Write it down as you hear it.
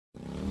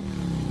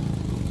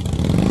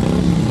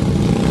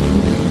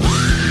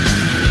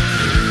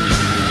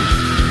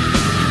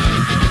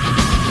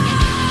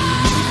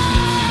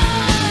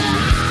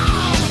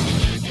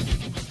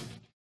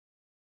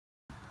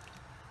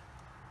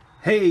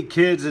Hey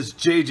kids, it's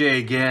JJ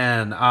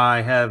again.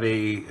 I have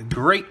a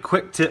great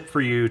quick tip for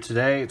you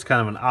today. It's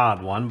kind of an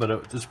odd one, but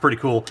it's pretty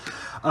cool.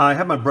 I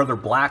have my brother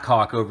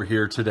Blackhawk over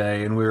here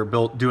today, and we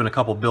were doing a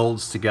couple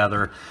builds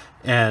together.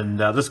 And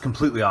this is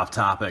completely off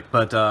topic,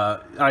 but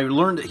I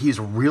learned that he's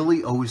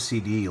really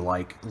OCD,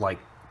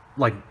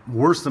 like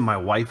worse than my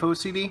wife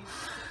OCD.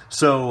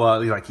 So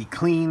like he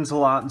cleans a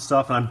lot and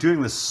stuff, and I'm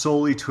doing this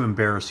solely to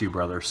embarrass you,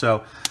 brother.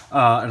 So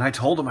and I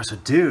told him, I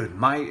said, dude,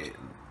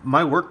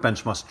 my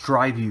workbench must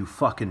drive you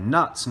fucking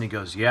nuts. And he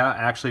goes, yeah,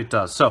 actually it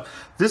does. So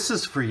this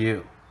is for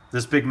you,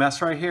 this big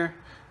mess right here,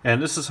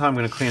 and this is how I'm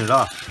going to clean it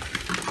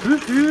off.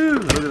 Look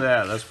at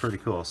that, that's pretty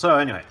cool. So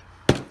anyway,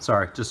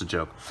 sorry, just a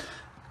joke.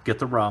 Get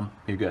the rum,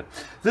 you're good.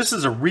 This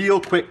is a real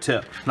quick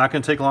tip, not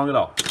going to take long at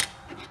all.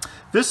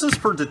 This is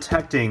for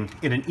detecting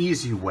in an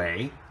easy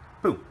way,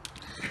 boom,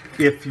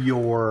 if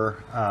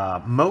your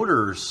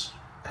motors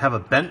have a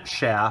bent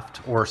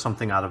shaft or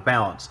something out of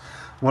balance.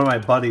 One of my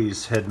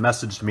buddies had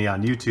messaged me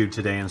on YouTube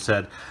today and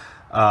said,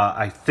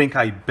 I think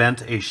I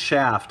bent a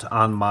shaft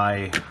on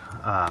my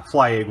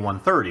Flyegg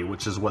 130,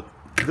 which is what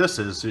this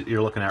is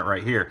you're looking at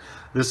right here.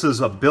 This is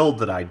a build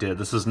that I did.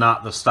 This is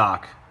not the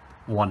stock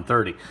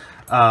 130.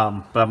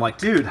 But I'm like,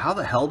 dude, how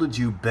the hell did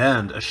you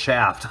bend a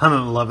shaft on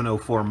an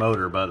 1104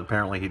 motor? But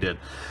apparently he did.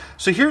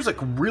 So here's a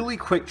really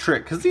quick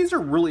trick, because these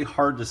are really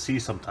hard to see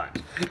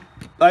sometimes.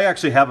 I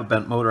actually have a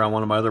bent motor on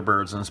one of my other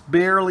birds, and it's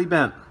barely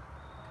bent.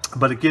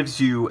 But it gives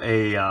you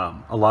a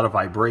lot of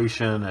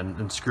vibration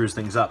and screws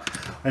things up.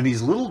 And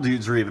these little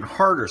dudes are even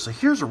harder. So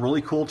here's a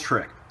really cool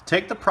trick.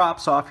 Take the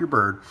props off your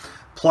bird,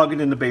 plug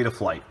it into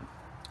Betaflight.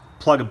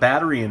 Plug a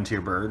battery into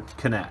your bird,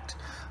 connect.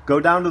 Go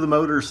down to the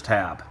motors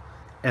tab,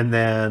 and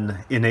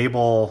then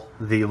enable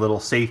the little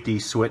safety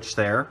switch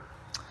there.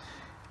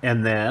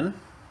 And then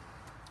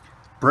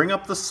bring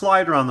up the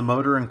slider on the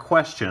motor in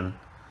question,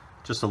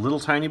 just a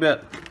little tiny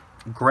bit.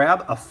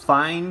 Grab a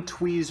fine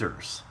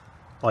tweezers,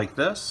 like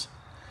this,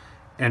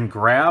 and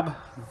grab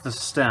the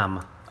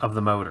stem of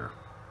the motor.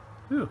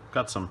 Ooh,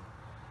 got some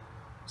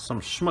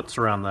schmutz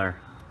around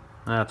there.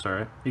 That's all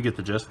right, you get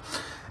the gist.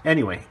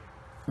 Anyway,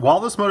 while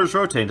this motor's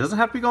rotating, it doesn't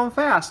have to be going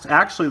fast.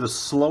 Actually, the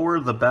slower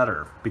the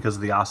better because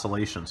of the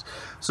oscillations.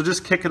 So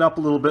just kick it up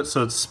a little bit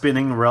so it's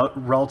spinning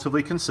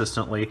relatively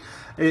consistently.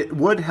 It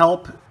would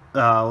help,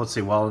 let's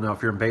see, well, no,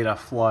 if you're in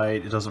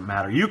Betaflight, it doesn't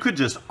matter. You could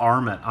just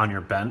arm it on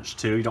your bench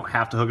too. You don't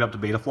have to hook up to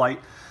Betaflight.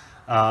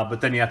 But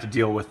then you have to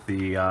deal with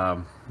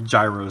the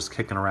gyros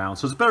kicking around.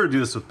 So it's better to do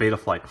this with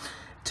Betaflight.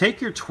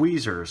 Take your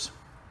tweezers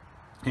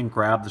and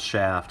grab the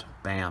shaft.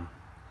 Bam.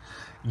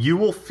 You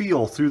will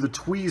feel through the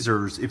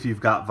tweezers if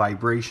you've got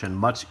vibration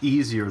much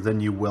easier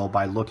than you will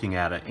by looking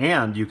at it.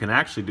 And you can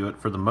actually do it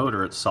for the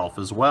motor itself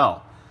as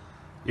well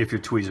if your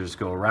tweezers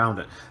go around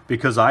it.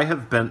 Because I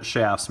have bent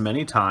shafts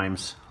many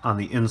times on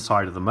the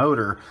inside of the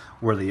motor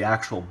where the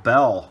actual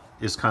bell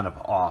is kind of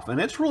off, and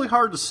it's really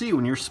hard to see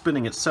when you're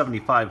spinning at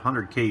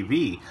 7,500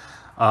 kV.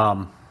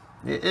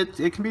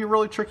 It can be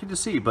really tricky to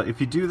see, but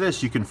if you do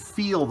this, you can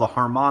feel the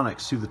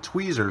harmonics through the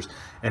tweezers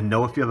and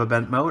know if you have a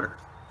bent motor.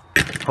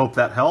 Hope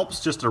that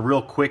helps. Just a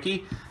real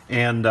quickie,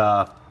 and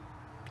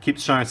keep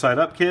the shiny side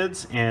up,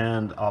 kids,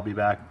 and I'll be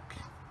back.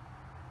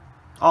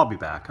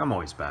 I'm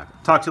always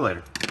back. Talk to you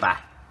later. Bye.